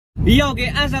Iya oke,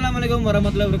 assalamualaikum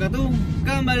warahmatullahi wabarakatuh.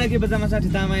 Kembali lagi bersama saya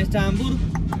di Tamais Campur.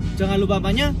 Jangan lupa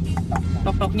apanya?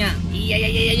 Tok-toknya.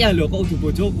 Iya loh, kok udah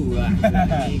bojoku. Wah,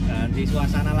 ini ganti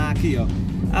suasana lagi yo.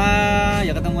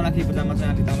 Ya ketemu lagi bersama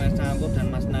saya di Tamais Campur dan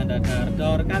Mas Nanda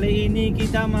Dardor. Kali ini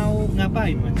kita mau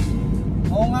ngapain, Mas?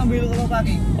 Mau ngambil kolong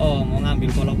packing. Oh, mau ngambil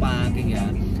kolong packing ya.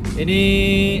 Ini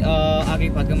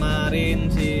akibat kemarin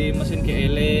si mesin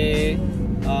GL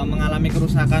mengalami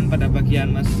kerusakan pada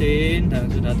bagian mesin dan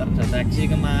sudah terdeteksi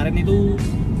kemarin itu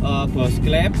bos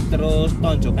klep, terus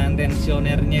tonjokan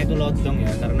tensionernya itu lodong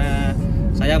ya, karena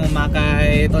saya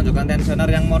memakai tonjokan tensioner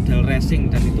yang model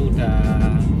racing dan itu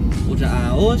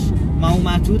udah aus, mau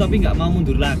maju tapi nggak mau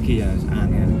mundur lagi ya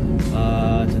angin.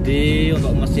 Jadi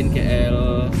untuk mesin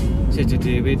GL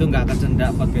Cjdw itu nggak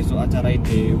kecendak buat besok acara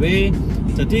IDW,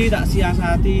 jadi tak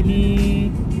siasati ini.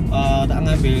 Tak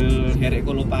ngambil herek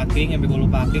kolo packing,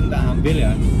 tak ambil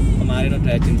ya. Kemarin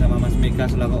udah izin sama Mas Mega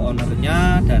selaku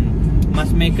ownernya, dan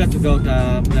Mas Mega juga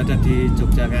udah berada di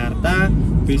Yogyakarta.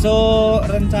 Besok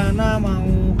rencana mau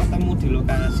ketemu di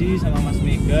lokasi sama Mas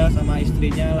Mega sama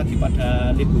istrinya, lagi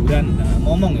pada liburan. Nah,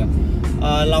 ngomong ya,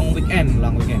 long weekend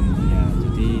ya.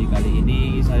 Jadi kali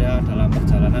ini saya dalam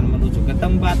perjalanan menuju ke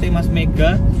tempatnya Mas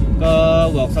Mega, ke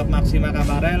workshop Maxima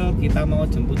Kaparel. Kita mau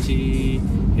jemput si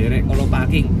derek kolo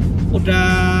packing.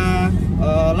 Udah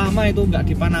lama itu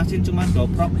nggak dipanasin, cuma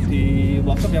doprok di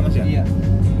workshop ya Mas ya. Iya.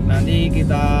 Nanti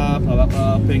kita bawa ke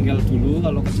bengkel dulu,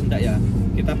 kalau kecendak ya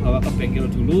kita bawa ke bengkel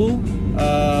dulu,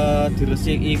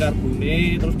 diresiki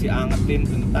karbone, terus diangetin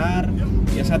bentar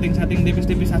ya, setting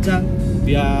tipis-tipis saja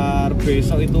biar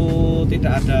besok itu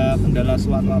tidak ada kendala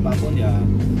suatu apapun ya.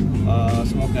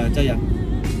 Semoga aja ya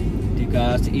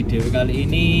dikasih IDW kali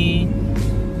ini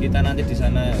kita nanti di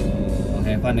sana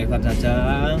hevan saja.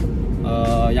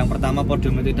 Yang pertama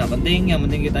podium itu tidak penting, yang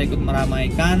penting kita ikut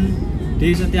meramaikan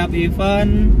di setiap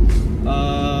event.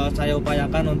 Saya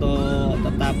upayakan untuk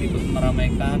tetap ikut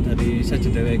meramaikan dari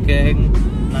Cjdw geng.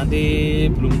 Nanti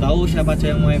belum tahu siapa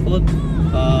aja yang mau ikut.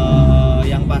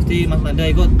 Yang pasti Mas Nanda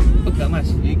ikut gak Mas?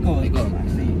 Ikut.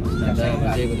 Mas Nanda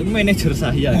masih ikut. Itu manajer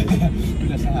saya.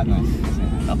 Sudah sehat Mas.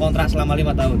 Tak kontrak selama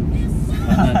 5 tahun.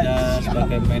 Mas Nanda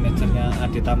sebagai manajernya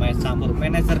di Tamais Campur,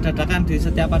 manajer dadakan di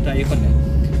setiap ada event ya.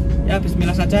 Ya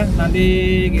bismillah saja, nanti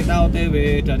kita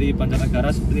OTW dari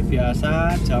Banjarnegara seperti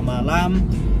biasa jam malam.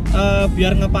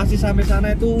 Biar ngepasi sampai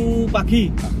sana itu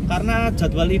pagi, karena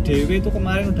jadwal IDW itu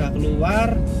kemarin udah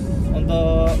keluar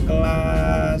untuk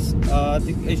kelas 300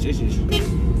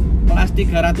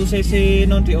 cc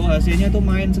non DOHC nya itu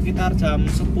main sekitar jam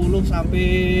 10 sampai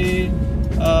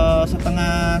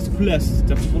setengah 11,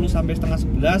 jam 10 sampai setengah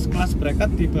 11. Kelas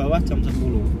bracket di bawah jam 10,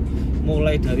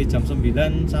 mulai dari jam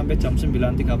 9 sampai jam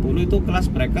 9.30 itu kelas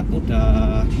bracket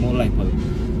udah mulai bol.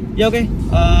 Ya oke,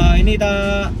 ini kita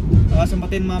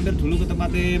sempetin mampir dulu ke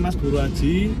tempatnya Mas Guru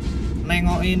Haji,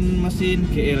 nengokin mesin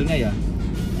GL nya ya.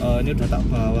 Ini udah tak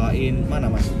bawain, mana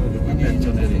Mas?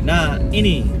 Nah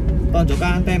ini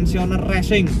tonjokan tensioner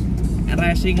racing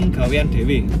gawean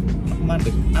dewe.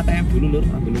 Mandek ATM dulu lur,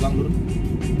 ambil uang lur.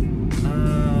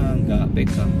 Nggak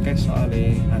pegang cash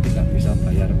soalnya nanti nggak bisa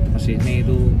bayar mesinnya,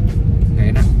 itu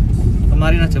nggak enak.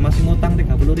 Kemarin aja masih ngutang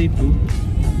 30.000.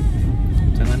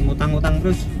 Jangan ngutang-ngutang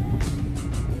terus.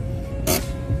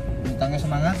 Utangnya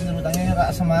semangat, utangnya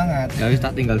nggak semangat. Ya wis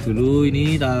tak tinggal dulu,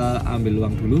 ini tak ambil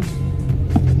uang dulu.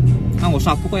 Nggak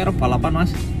sapu kayak balapan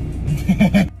Mas.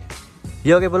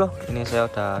 Ya oke bro, ini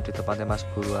saya udah di tempatnya Mas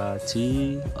Guru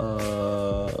Haji.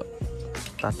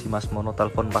 Tadi Mas Mono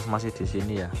telepon pas masih di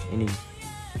sini ya. Ini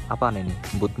apa nih?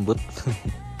 Embut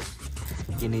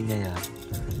ininya ya.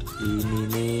 Ini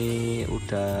nih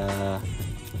udah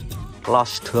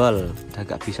close doll, udah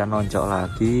gak bisa nonjok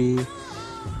lagi.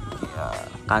 Ya,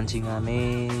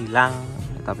 kancingannya hilang,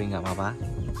 tapi nggak apa-apa.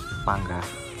 Panggah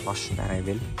close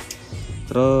terewil.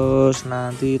 Terus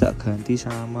nanti tak ganti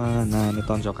sama, nah ini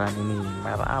tonjokan ini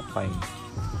merek apa ini?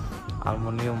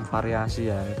 Aluminium variasi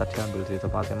ya, ini tadi ambil di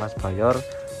tempatnya Mas Bayor.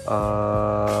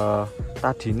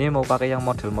 Tadi ini mau pakai yang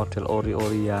model-model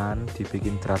ori-orian,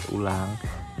 dibikin drat ulang,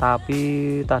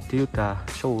 tapi tadi udah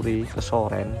sore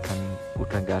kesoren dan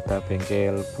udah nggak ada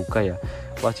bengkel buka ya.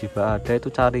 Wajib ada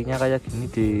itu carinya kayak gini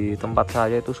di tempat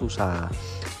saya itu susah.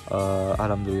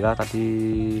 Alhamdulillah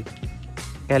tadi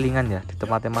kelingan ya, di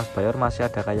tempatnya Mas Bayor masih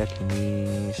ada kayak gini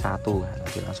satu,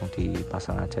 nanti langsung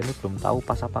dipasang aja. Ini belum tahu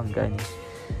pas apa enggak ini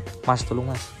Mas, tolong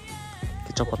Mas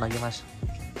dicopot lagi Mas.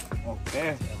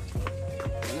 Oke.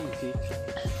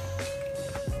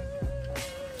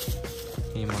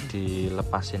 Ini mau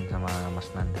dilepasin sama Mas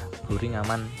Nanda. Luring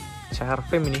aman, share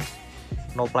film ini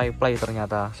no play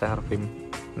ternyata share film.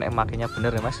 nek makainya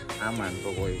bener ya mas. Aman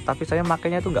pokoknya. Tapi saya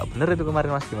makainya itu nggak bener itu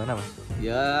kemarin mas, gimana mas?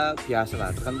 Ya biasa lah,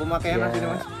 tergantung pemakaian aja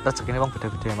mas. Rezekinya bang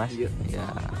beda-beda ya mas. Iya. Ya.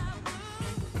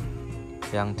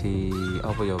 Yang di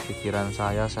apa ya pikiran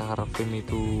saya film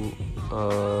itu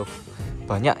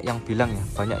banyak yang bilang ya,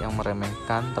 banyak yang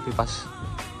meremehkan, tapi pas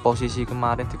posisi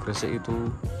kemarin di Gresik itu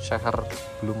seher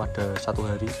belum ada satu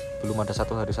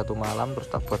hari satu malam, terus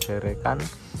tak buat serekan.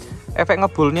 Efek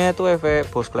ngebulnya itu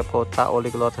efek bos klep kota oli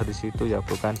keluar dari situ ya,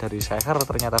 bukan dari seher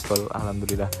ternyata bol.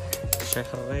 Alhamdulillah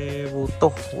sehernya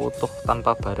wutuh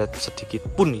tanpa baret sedikit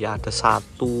pun ya, ada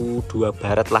 1-2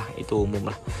 baret lah, itu umum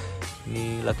lah.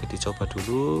 Ini lagi dicoba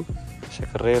dulu,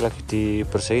 sehernya lagi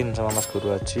dibersihin sama Mas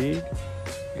Guru Haji.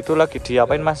 Itu lagi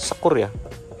diapain mas, sekur ya?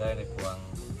 Ini buang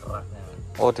keraknya.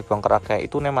 Oh dibuang keraknya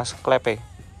itu nih mas, klepe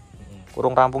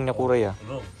kurung rampung nyekure ya?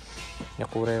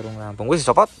 Nyekure kurung rampung. Wis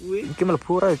copot iki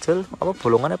mlebu ora jel apa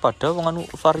bolongannya pada wong anu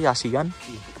variasian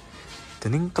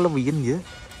dening kelewian ya.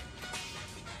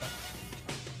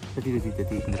 Jadi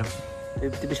bener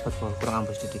tipis banget kurang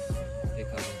ambus titik.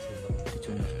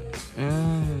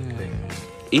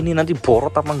 Ini nanti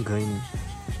borot apa enggak ini?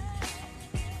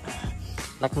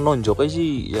 Nek nonjoknya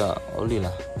sih ya oli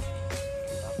lah,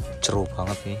 ceru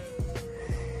banget nih.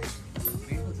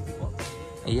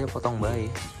 Iya potong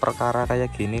baik. Perkara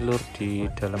kayak gini lur di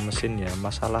dalam mesin ya,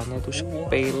 masalahnya itu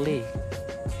sepele.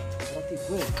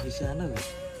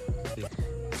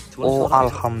 Oh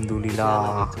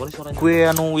alhamdulillah. Gue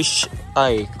anu wis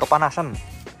kepanasan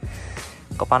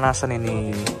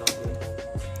ini.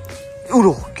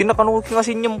 Kita kan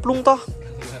ngasih nyemplung tah.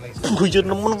 Gue jadi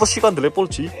nemen pasti kan delepol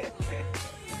ji.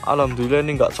 Alhamdulillah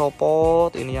ini nggak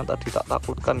copot, ini yang tadi tak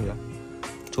takutkan ya.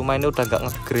 Cuma ini udah nggak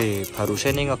ngegrip,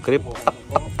 harusnya ini ngegrip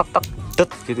tak det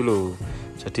gitu loh.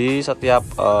 Jadi setiap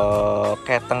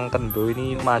keteng kendo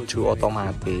ini maju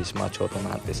otomatis.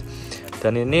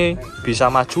 Dan ini bisa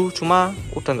maju, cuma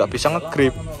udah nggak bisa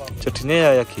ngegrip.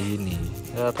 Jadinya ya gini.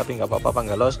 Ya, tapi nggak apa-apa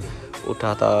Panggalos,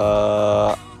 udah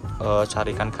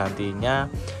carikan gantinya.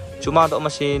 Cuma untuk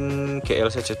mesin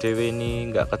GL Cjdw ini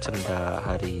nggak kecenda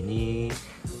hari ini,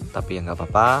 tapi ya nggak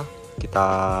apa-apa. Kita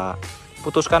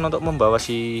putuskan untuk membawa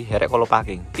si herek kalau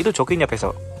packing. Itu jokinya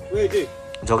besok.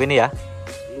 Jok ini ya.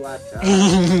 Lu aja.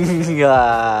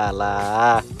 Enggak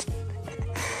lah.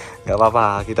 Nggak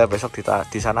apa-apa. Kita besok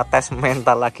di sana tes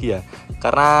mental lagi ya.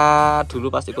 Karena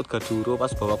dulu pas ikut Gaduro pas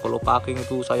bawa kalau packing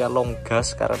itu saya long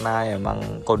gas karena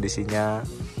emang kondisinya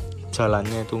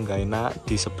jalannya itu nggak enak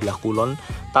di sebelah kulon.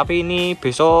 Tapi ini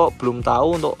besok belum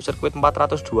tahu untuk sirkuit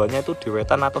 402 nya itu di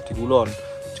Wetan atau di Kulon.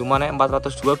 Cuma nek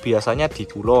 402 biasanya di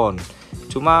Kulon.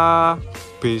 Cuma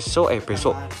besok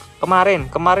kemarin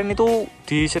itu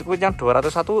di sirkuit yang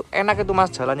 201 enak itu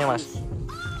mas, jalannya mas.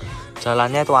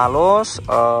 Jalannya itu halus,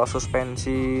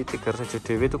 suspensi 3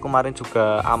 Cjdw itu kemarin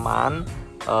juga aman,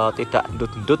 tidak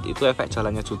ndut-ndut, itu efek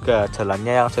jalannya juga.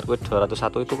 Jalannya yang sirkuit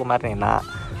 201 itu kemarin enak,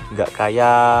 nggak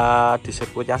kayak di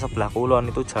sirkuit yang sebelah Kulon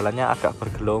itu jalannya agak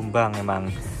bergelombang emang,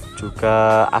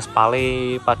 juga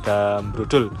aspalnya pada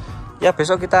brodol. Ya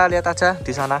besok kita lihat aja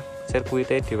di sana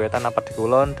sirkuitnya di Wetan apa di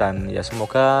Kulon, dan ya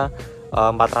semoga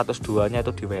 402 nya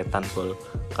itu di Wetan bol.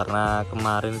 Karena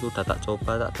kemarin itu udah tak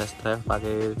coba, tak test drive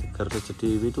pakai 3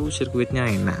 Cjdw itu sirkuitnya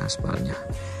enak aspalnya.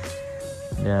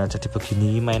 Ya jadi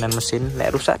begini mainan mesin,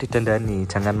 nek rusak didandani,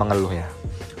 jangan mengeluh ya.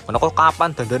 Mana kok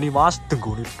kapan dandani mas,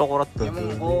 denggoni tok ora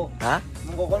dandani. Hah?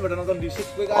 Mengko kon pada nonton di sip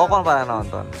kowe kan. Oh kon pada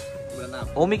nonton.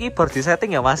 Oh miki bar di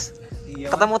setting ya mas? Iya,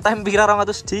 ketemu time pira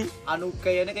 200 di? Anu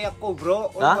kayaknya kayak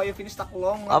kobro, kayak finish tak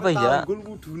long. Apa ya? Gol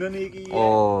wudunan iki.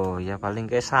 Oh, ya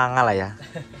paling kayak 9 lah ya.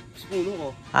 10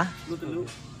 kok. Hah? 10.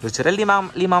 Lu jare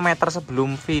 5 meter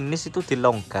sebelum finish itu di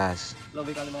long gas.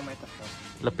 Lebih kali 5 meter kok.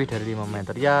 Lebih dari 5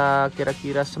 meter. Ya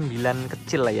kira-kira 9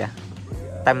 kecil lah ya.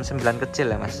 Time 9 kecil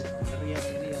ya, Mas.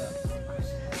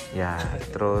 Ya,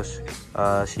 terus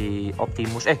si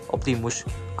Optimus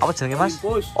apa jenenge Mas?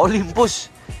 Olympus.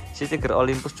 Si Tiger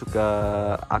Olympus juga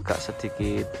agak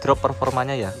sedikit drop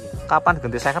performanya ya. Kapan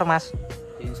ganti seker Mas?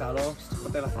 Insya Allah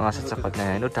secepatnya lah. Oh, secepatnya.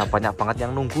 Ini udah banyak banget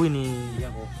yang nunggu ini.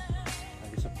 Iya kok.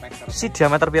 Lagi spek. Si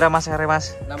diameter pira Mas here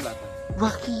Mas? 68.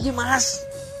 Wah iya Mas.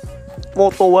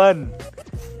 Motoan.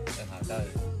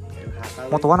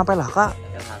 Motoan apa lah Kak?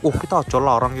 Kita aja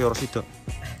larang ya sidak.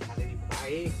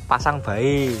 Pasang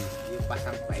bae.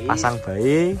 Pasang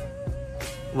bae.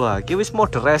 Wah, iki wis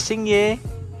mode racing ye.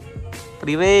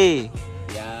 Priwe?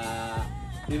 Ya.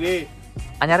 Priwe.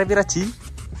 Anyare pira ji?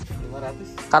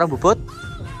 500. Karo bobot?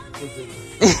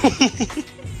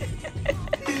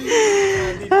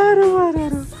 Aduh.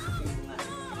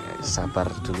 Ya,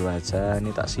 sabar dulu aja, ini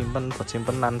tak simpen buat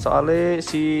simpenan. Soalnya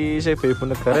si CB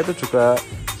Ibu Negara itu juga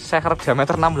seher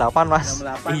diameter 68 Mas.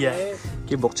 68. Iya.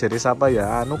 Kimbok jari siapa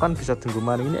ya? Anu kan bisa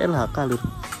tengguman ini LHK lur.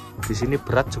 Di sini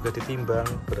berat juga ditimbang,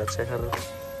 berat seher.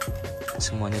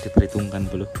 Semuanya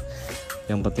diperhitungkan dulu.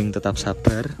 Yang penting tetap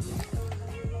sabar.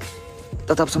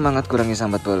 Tetap semangat, kurangi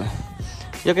sambat boleh.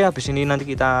 Ya kayak habis ini nanti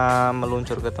kita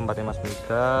meluncur ke tempatnya Mas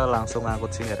Mega, langsung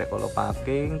ngangkut sini rekolo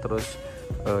packing, terus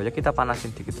ya kita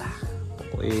panasin dikit lah.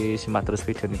 Pokoknya simak terus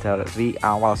video ini dari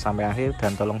awal sampai akhir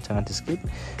dan tolong jangan di skip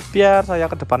biar saya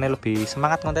ke depannya lebih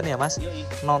semangat konten ya Mas.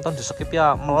 Nonton di skip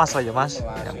ya melas lah ya Mas.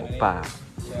 Jangan lupa.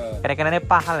 Kira-kira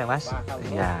pahal ya Mas.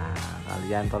 Ya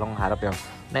kalian tolong harap ya.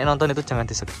 Nek nonton itu jangan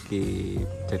di skip.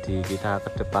 Jadi kita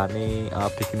ke depannya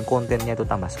bikin kontennya itu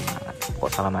tambah semangat.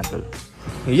 Kok salaman dulu.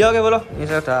 Iya oke bro, ini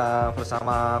saya udah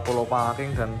bersama Kolo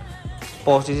Packing dan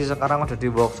posisi sekarang udah di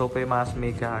workshop Mas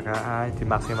Mega KA di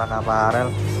Maksimal Aparel.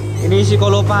 Ini si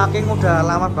Kolo Packing udah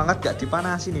lama banget gak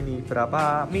dipanasin ini,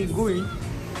 berapa minggu ini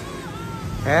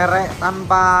herek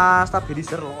tanpa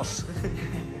stabilizer los.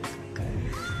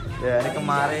 Ya ini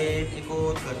kemarin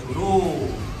ikut gaduru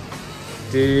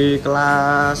di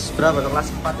kelas berapa?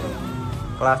 Kelas 4 ya?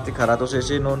 Kelas 300 cc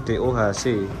non DOHC.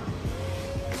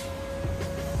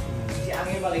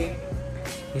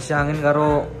 Isi angin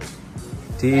karo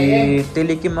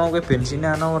ditiliki mau ke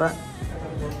bensinnya ana ora.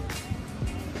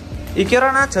 Iki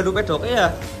ora ana jalur pedoke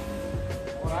ya.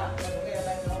 Ora, pedoke ya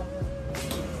tak.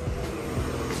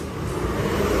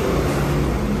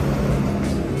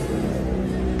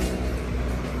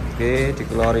 Oke,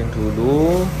 dikeluarin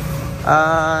dulu.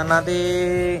 Nanti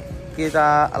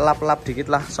kita lap-lap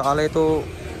dikit lah soalnya itu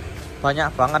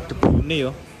banyak banget debu ini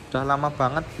yo. Udah lama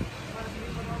banget.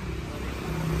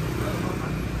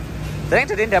 Sering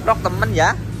jadi deprok temen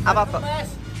ya? Apa Pak?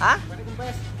 Hah?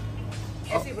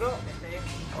 Oh. Bro.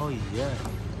 Oh iya.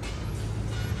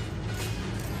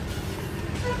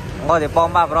 Oh di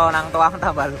pompa bro, nang tuang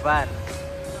tambah lupan.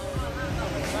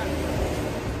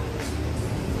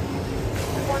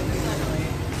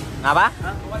 Ngapa?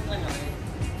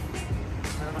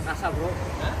 Kasa bro.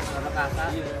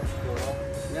 Kasa. Iya. Dorong.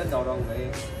 Ini dorong nih.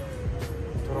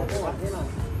 Dorong kuat lah.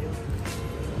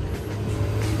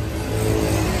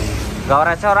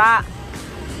 Gak ora.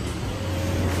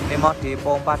 Ini mau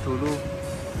dipompa dulu.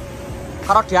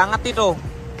 Kalau diangeti tuh.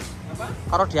 Apa?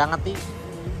 Kalau diangeti.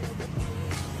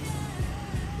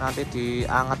 Nanti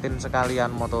diangetin sekalian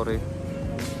motornya.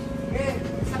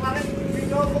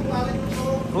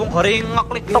 Lu goreng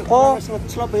ngeklik toko.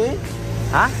 Ngeslop ya?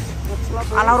 Hah?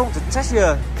 Ala urung jeces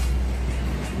ya?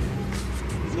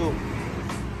 Lu.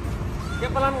 Dia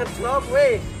pelan ngeslop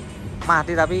weh.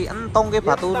 Mati tapi entong ke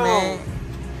batune.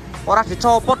 Orang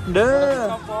dicopot deh.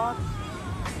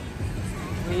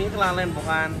 Ini kelalen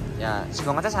bukan? Ya,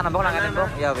 sebelum ngecas sana bang langganan bro.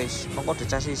 Ya wis, mengko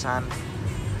dicas sisan.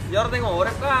 Ya orang tengok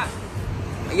urip kak.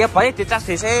 Iya baik dicas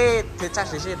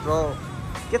disit bro.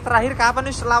 Kita terakhir kapan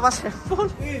nih selawas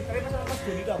handphone? Ih, terakhir pas lawas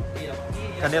Gani dong. Iya.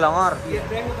 Gani Longor. Iya,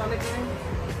 deh mutalek nih.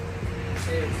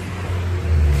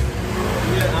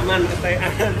 Iya aman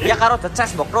ketean. Ya karo dicas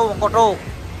bok bro, mengko bro.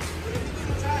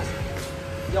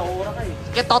 Ya ora kae.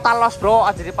 Iki total loss, Bro.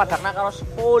 Aja di padarna karo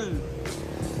full.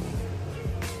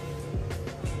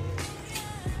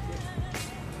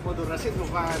 Motor rasit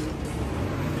bukan.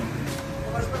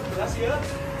 Harus beras ya.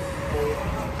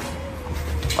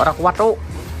 Ora kuat, Tuh.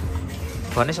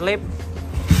 Bane selip.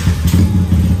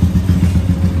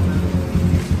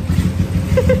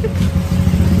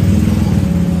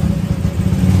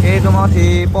 Itu mau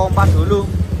dipompa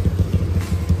dulu.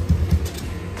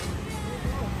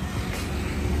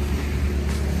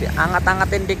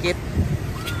 Dianget-angetin dikit.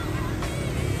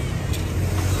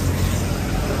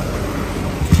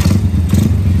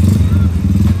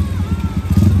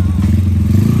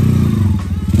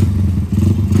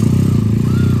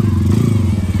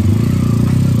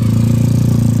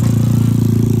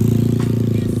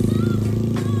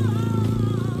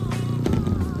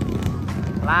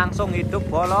 Langsung hidup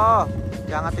bolo.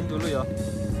 Diangetin dulu ya.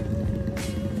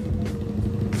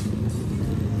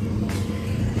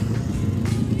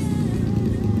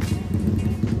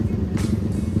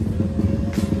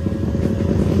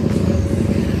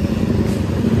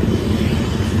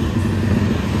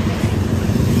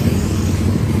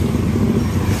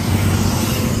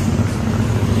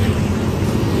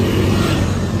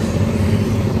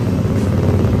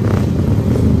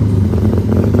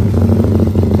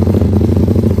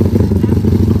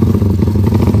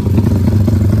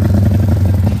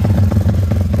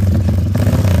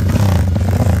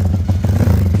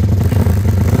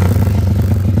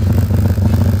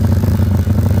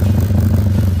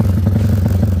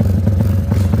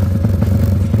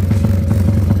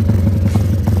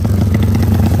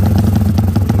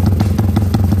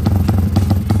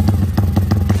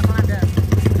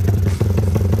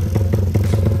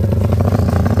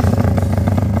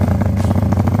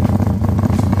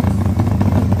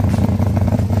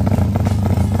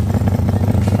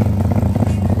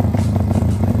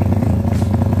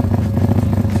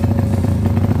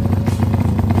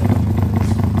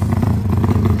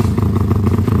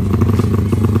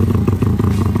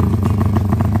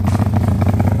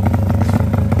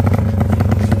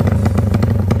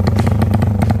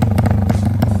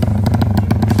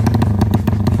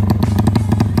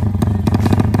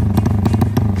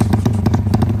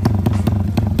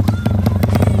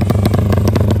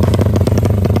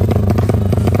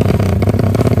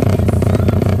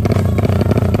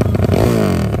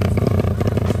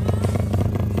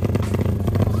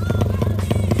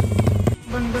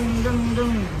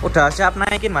 Udah siap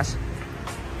naikin Mas?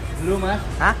 Belum Mas.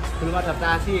 Hah? Belum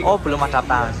adaptasi. Oh belum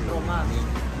adaptasi.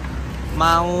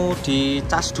 Mau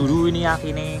dicas dulu ini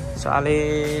aki nih.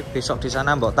 Soalnya besok di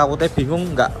sana mbok takutnya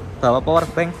bingung nggak bawa power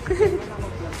bank.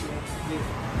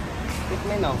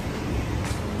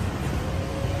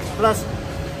 Plus.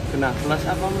 Kena plus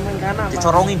apa menengkana?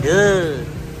 Dicorongin deh.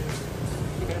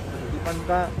 Depan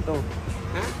Kak tuh.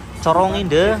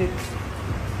 Corongin deh.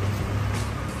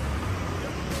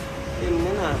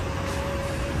 Ini nah.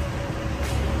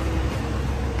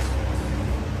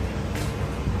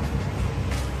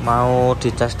 Mau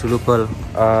dicas dulu bol,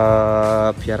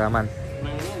 biar aman.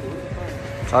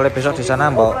 Soalnya besok di sana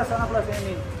mbok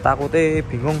takutnya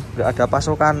bingung nggak ada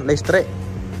pasokan listrik.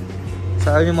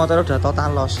 Soalnya motor udah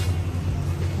total loss.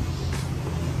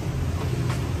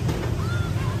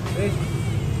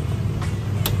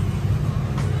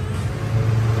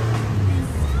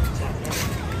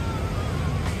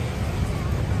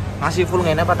 Masih full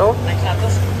ngene apa tuh? Naik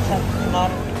 100 0.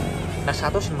 Naik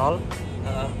 100 0.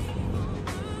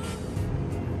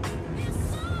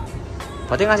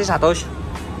 Berarti ngasih 100.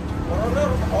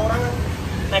 Orang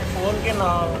naik full ke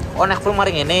 0. Oh, naik full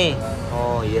maring ini.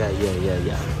 Oh iya.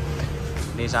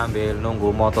 Ini sambil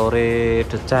nunggu motore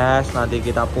decas, nanti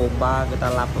kita pompa,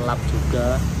 kita lap-lap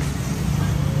juga.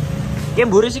 Ki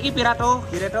mburi sih ki pira to?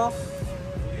 Kire to?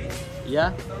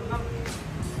 Iya.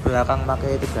 Belakang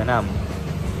pakai 36.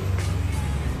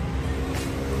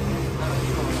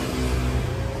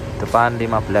 Depan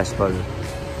 15 volt.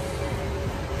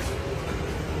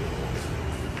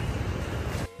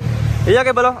 Iya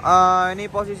ke balo, ini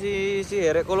posisi si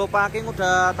Herek Kolo Packing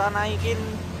udah tak naikin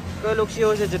ke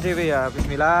Luxio Cjdw ya.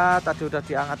 Bismillah, tadi udah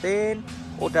diangetin,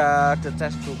 udah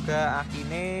decas juga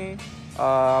akine.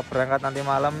 Berangkat nanti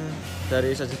malam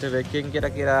dari Cjdw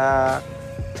kira-kira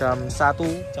jam 1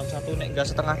 nek enggak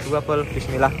setengah 2 bol.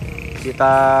 Bismillah,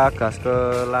 kita gas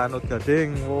ke Lanut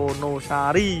Gading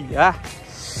Wonosari ya.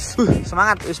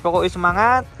 Semangat, pokoknya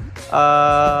semangat.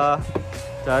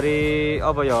 Dari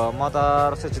apa ya,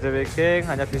 motor Cjdw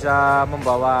hanya bisa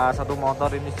membawa satu motor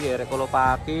ini si Herek Kolo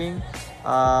Packing.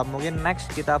 Mungkin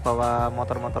next kita bawa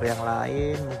motor-motor yang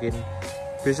lain, mungkin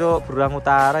besok Burang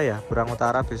Utara ya, Burang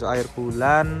Utara besok akhir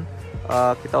bulan.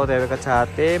 Kita OTW ke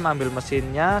Jatim ambil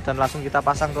mesinnya dan langsung kita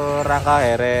pasang ke rangka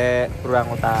Herek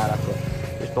Burang Utara.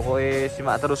 Pokoknya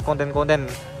simak terus konten-konten.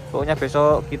 Pokoknya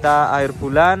besok kita akhir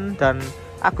bulan dan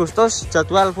Agustus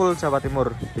jadwal full Jawa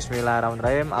Timur.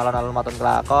 Bismillahirrahmanirrahim. Alon-alon maton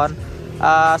kelakon.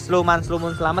 Sluman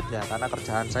selamat ya, karena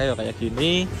kerjaan saya kayak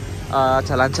gini,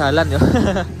 jalan-jalan ya.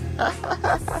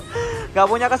 Gak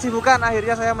punya kesibukan,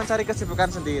 akhirnya saya mencari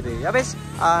kesibukan sendiri. Ya wis,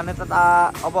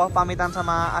 pamitan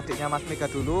sama adiknya Mas Mega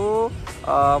dulu.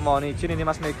 Mohon izin ini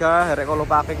Mas Mega, Herek Kolo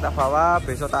Packing tak bawa,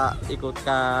 besok tak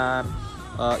ikutkan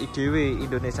IDW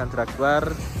Indonesian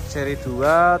Jaguar seri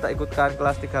 2, tak ikutkan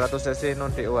kelas 300cc non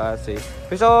DOAC.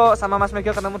 Besok sama Mas Mega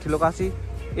ketemu di lokasi,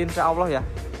 insya Allah ya,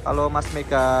 kalau Mas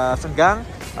Mega senggang,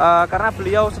 karena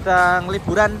beliau sedang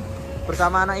liburan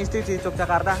bersama anak istri di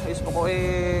Yogyakarta.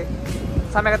 Pokoknya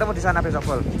sampai ketemu di sana besok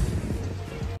bol.